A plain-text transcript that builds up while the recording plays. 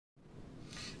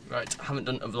Right, I haven't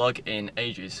done a vlog in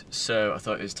ages, so I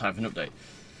thought it was time for an update.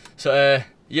 So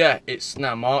yeah, it's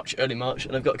now March, early March,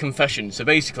 and I've got a confession. So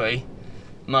basically,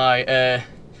 the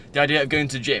idea of going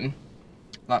to the gym,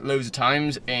 like loads of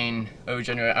times in over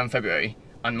January and February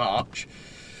and March,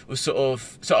 was so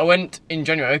I went in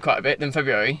January quite a bit, then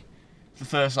February, the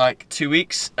first like 2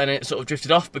 weeks, and it sort of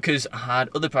drifted off because I had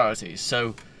other priorities.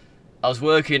 So I was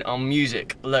working on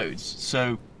music loads.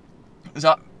 So there's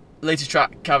that latest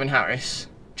track, Calvin Harris,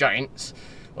 Giant,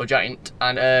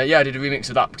 and yeah, I did a remix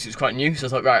of that because it was quite new, so I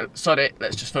thought, right, sod it,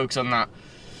 let's just focus on that.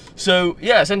 So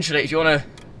yeah, essentially, if you want to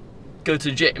go to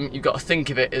the gym, you've got to think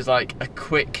of it as like a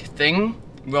quick thing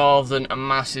rather than a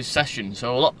massive session.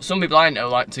 So some people I know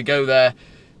like to go there,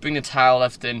 bring the towel,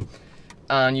 everything,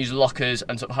 and use the lockers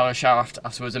and sort of have a shower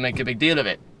afterwards and make a big deal of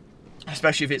it.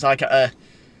 Especially if it's like a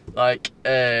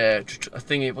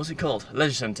thingy, what's it called? A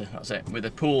leisure centre, that's it, with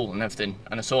a pool and everything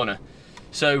and a sauna.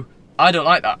 So I don't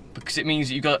like that because it means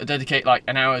that you've got to dedicate like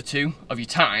an hour or two of your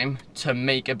time to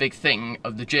make a big thing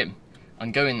of the gym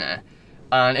and going there.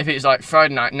 And if it's like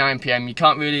Friday night, 9 PM, you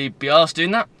can't really be arsed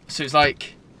doing that. So it's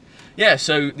like, yeah,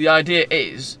 so the idea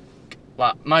is,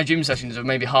 like, my gym sessions are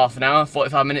maybe half an hour,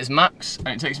 45 minutes max, and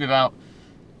it takes me about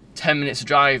 10 minutes to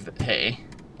drive here,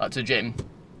 like to the gym,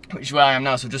 which is where I am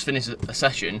now, so I've just finished a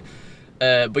session.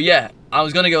 But yeah, I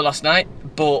was going to go last night,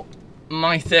 but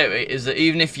my theory is that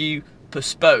even if you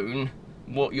postpone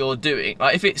what you're doing,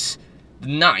 like if it's the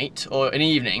night or an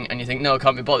evening and you think, no, I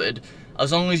can't be bothered,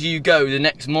 as long as you go the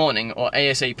next morning or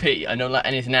ASAP and don't let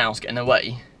anything else get in the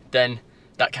way, then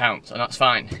that counts and that's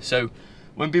fine. So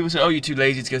when people say, oh, you're too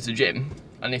lazy to go to the gym,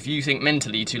 and if you think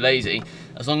mentally you're too lazy,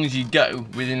 as long as you go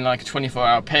within like a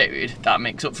 24-hour period, that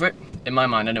makes up for it, in my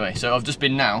mind anyway. So I've just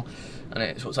been now, and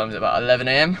it's, what time is it, about 11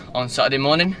 AM on Saturday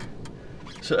morning.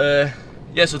 So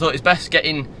yeah, so I thought it's best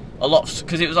getting a lot,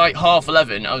 because it was like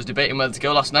 11:30, I was debating whether to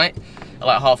go last night at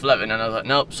like 11:30, and I was like,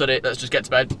 nope, sorry, let's just get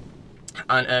to bed,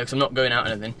 and because I'm not going out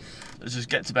or anything, let's just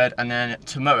get to bed, and then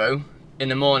tomorrow in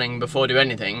the morning before I do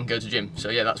anything, go to the gym. So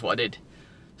yeah, that's what I did.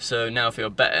 So now I feel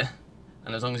better,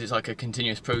 and as long as it's like a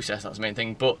continuous process, that's the main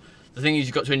thing. But the thing is,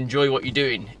 you've got to enjoy what you're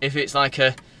doing. If it's like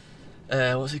a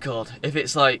what's it called, if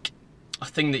it's like a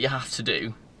thing that you have to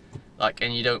do, like,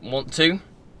 and you don't want to,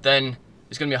 then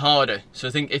it's going to be harder. So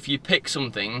I think if you pick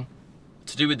something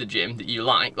to do with the gym that you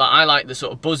like I like the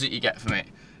sort of buzz that you get from it,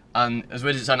 and as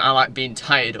weird as it sounds, I like being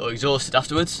tired or exhausted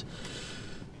afterwards.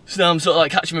 So now I'm sort of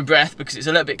like catching my breath because it's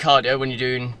a little bit cardio when you're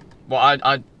doing, well,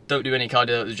 I don't do any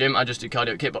cardio at the gym, I just do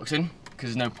cardio at kickboxing because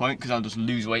there's no point, because I'll just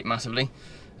lose weight massively.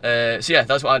 So yeah,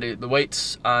 that's what I do, the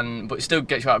weights, but it still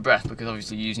gets you out of breath because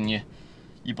obviously you're using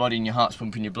your body and your heart's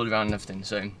pumping your blood around and everything,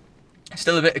 so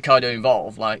still a bit of cardio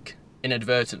involved, like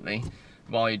inadvertently,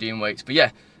 while you're doing weights. But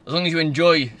yeah, as long as you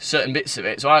enjoy certain bits of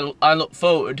it. So I look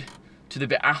forward to the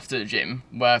bit after the gym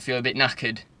where I feel a bit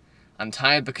knackered and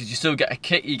tired, because you still get a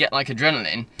kick, you get like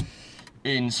adrenaline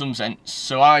in some sense.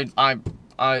 So I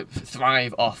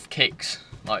thrive off kicks,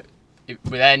 like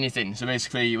with anything. So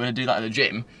basically when I do that at the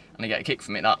gym and I get a kick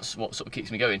from it, that's what sort of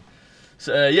keeps me going.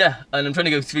 So yeah, and I'm trying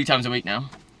to go 3 times a week now,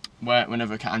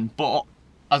 whenever I can. But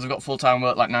as I've got full-time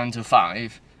work like 9 to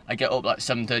 5, I get up like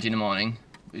 7:30 in the morning.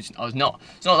 It's not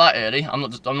that early. I'm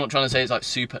not trying to say it's like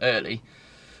super early,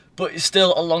 but it's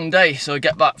still a long day. So I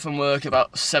get back from work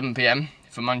about 7 PM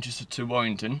from Manchester to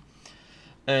Warrington,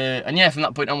 and yeah, from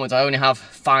that point onwards, I only have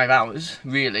 5 hours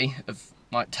really of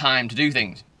like time to do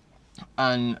things,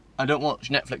 and I don't watch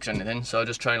Netflix or anything. So I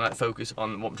just try and like focus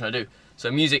on what I'm trying to do.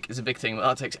 So music is a big thing, but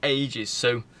that takes ages.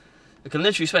 So I can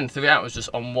literally spend 3 hours just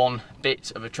on one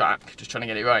bit of a track, just trying to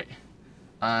get it right.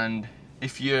 And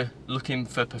if you're looking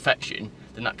for perfection,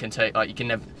 then that can take, like, you can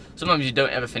never, sometimes you don't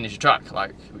ever finish a track,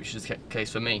 like, which is the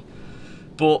case for me.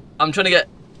 But I'm trying to get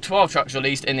 12 tracks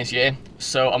released in this year,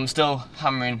 so I'm still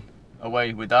hammering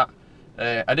away with that.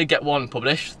 I did get one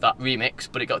published, that remix,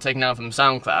 but it got taken down from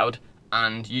SoundCloud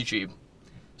and YouTube.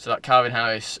 So that Calvin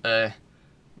Harris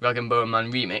Rag and Bone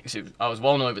Man remix, I was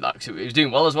well annoyed with that because it was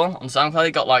doing well as well on SoundCloud.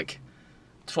 It got like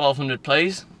 1,200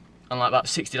 plays and like about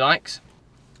 60 likes.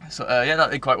 So yeah,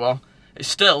 that did quite well. It's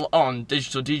still on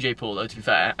Digital DJ Pool though, to be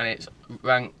fair, and it's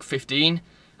ranked 15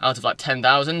 out of like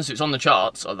 10,000, so it's on the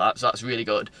charts of that, so that's really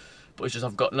good. But it's just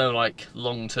I've got no like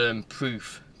long-term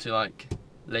proof to like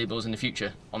labels in the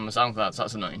future on the SoundCloud, so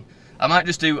that's annoying. I might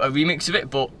just do a remix of it,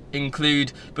 but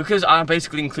because I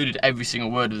basically included every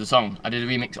single word of the song, I did a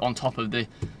remix on top of the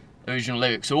original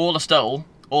lyrics. So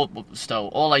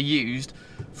all I used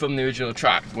from the original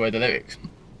track were the lyrics,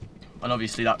 and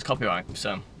obviously that's copyright.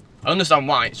 So I understand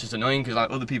why, it's just annoying because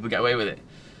like other people get away with it,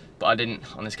 but I didn't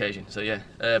on this occasion. So yeah,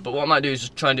 but what I might do is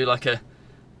just try and do like a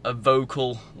a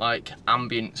vocal like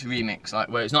ambience remix, like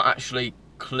where it's not actually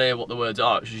clear what the words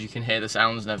are, it's just you can hear the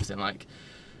sounds and everything. Like,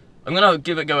 I'm gonna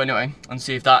give it a go anyway and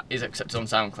see if that is accepted on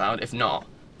SoundCloud. If not,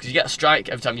 because you get a strike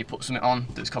every time you put something on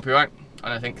that's copyright,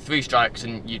 and I think 3 strikes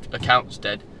and your account's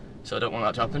dead, so I don't want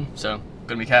that to happen, so I'm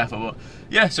gonna be careful. But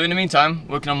yeah, so in the meantime,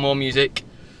 working on more music.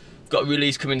 I've got a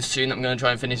release coming soon that I'm gonna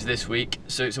try and finish this week,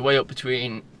 so it's a way up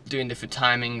between doing different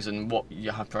timings and what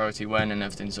you have priority when and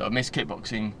everything. So I missed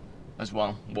kickboxing as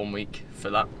well 1 week for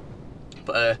that,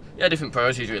 but yeah, different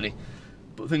priorities really,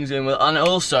 but things are going well. And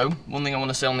also, one thing I want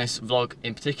to say on this vlog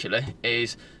in particular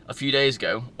is a few days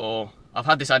ago, or I've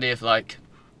had this idea for like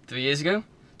 3 years ago,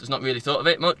 just not really thought of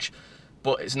it much,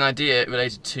 but it's an idea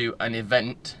related to an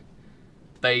event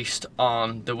based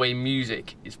on the way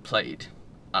music is played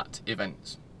at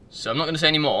events. So I'm not going to say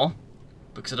any more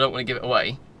because I don't want to give it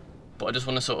away, but I just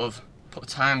want to sort of put a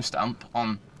timestamp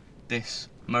on this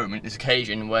moment, this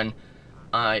occasion when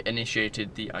I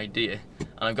initiated the idea. And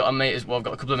I've got a mate as well, I've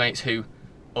got a couple of mates who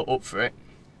are up for it,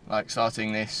 like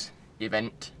starting this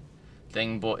event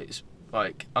thing, but it's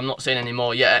like, I'm not saying any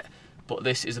more yet, but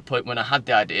this is the point when I had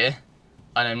the idea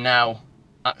and I'm now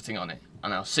acting on it,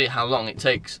 and I'll see how long it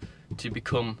takes to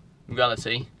become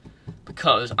reality,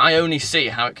 because I only see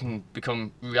how it can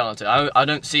become reality. I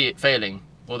don't see it failing,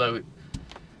 although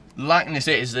likeness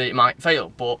is that it might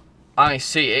fail, but I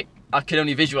see it, I can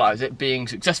only visualise it being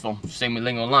successful. Same with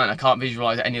Ling Online, I can't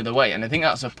visualise it any other way, and I think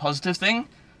that's a positive thing,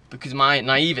 because my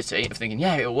naivety of thinking,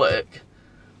 yeah, it'll work,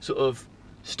 sort of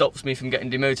stops me from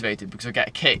getting demotivated, because I get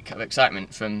a kick of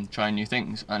excitement from trying new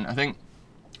things, and I think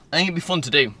it'd be fun to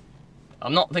do.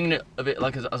 I'm not thinking of it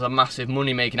like as a massive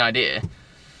money-making idea.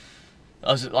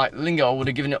 I was like, Lingo, I would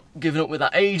have given up with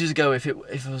that ages ago if I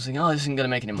was thinking, oh, this isn't going to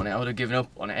make any money. I would have given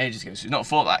up on it ages ago. So it's not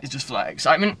for that, it's just for like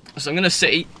excitement. So I'm going to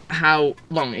see how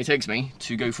long it takes me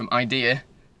to go from idea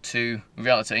to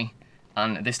reality.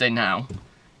 And this day now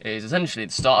is essentially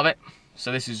the start of it.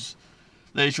 So this is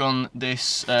later on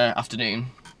this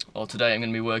afternoon, or today, I'm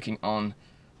going to be working on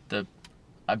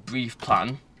a brief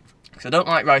plan. Because I don't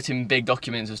like writing big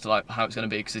documents as to like how it's going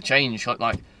to be, because they change,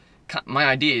 like my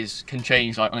ideas can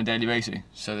change like on a daily basis,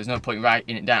 so there's no point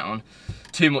writing it down,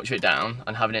 too much of it down,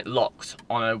 and having it locked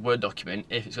on a Word document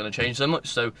if it's going to change so much.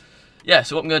 So yeah,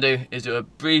 so what I'm going to do is do a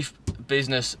brief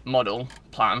business model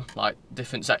plan, like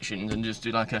different sections, and just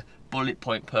do like a bullet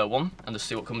point per one, and just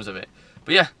see what comes of it.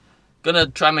 But yeah, gonna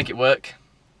try and make it work.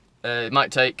 It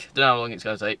might take, don't know how long it's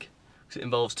going to take, because it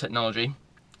involves technology,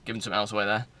 giving something else away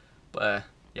there, but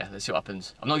yeah, let's see what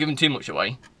happens. I'm not giving too much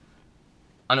away.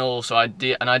 And also,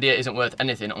 an idea isn't worth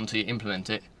anything until you implement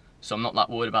it, so I'm not that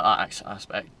worried about that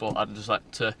aspect, but I'd just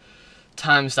like to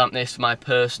timestamp this for my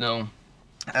personal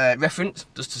reference,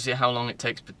 just to see how long it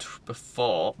takes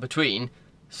between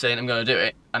saying I'm going to do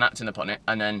it and acting upon it,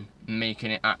 and then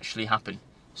making it actually happen.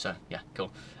 So yeah,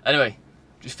 cool. Anyway,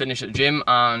 just finished at the gym,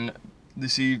 and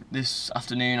this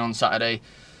afternoon on Saturday,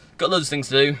 got loads of things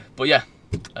to do, but yeah,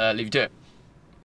 leave you to it.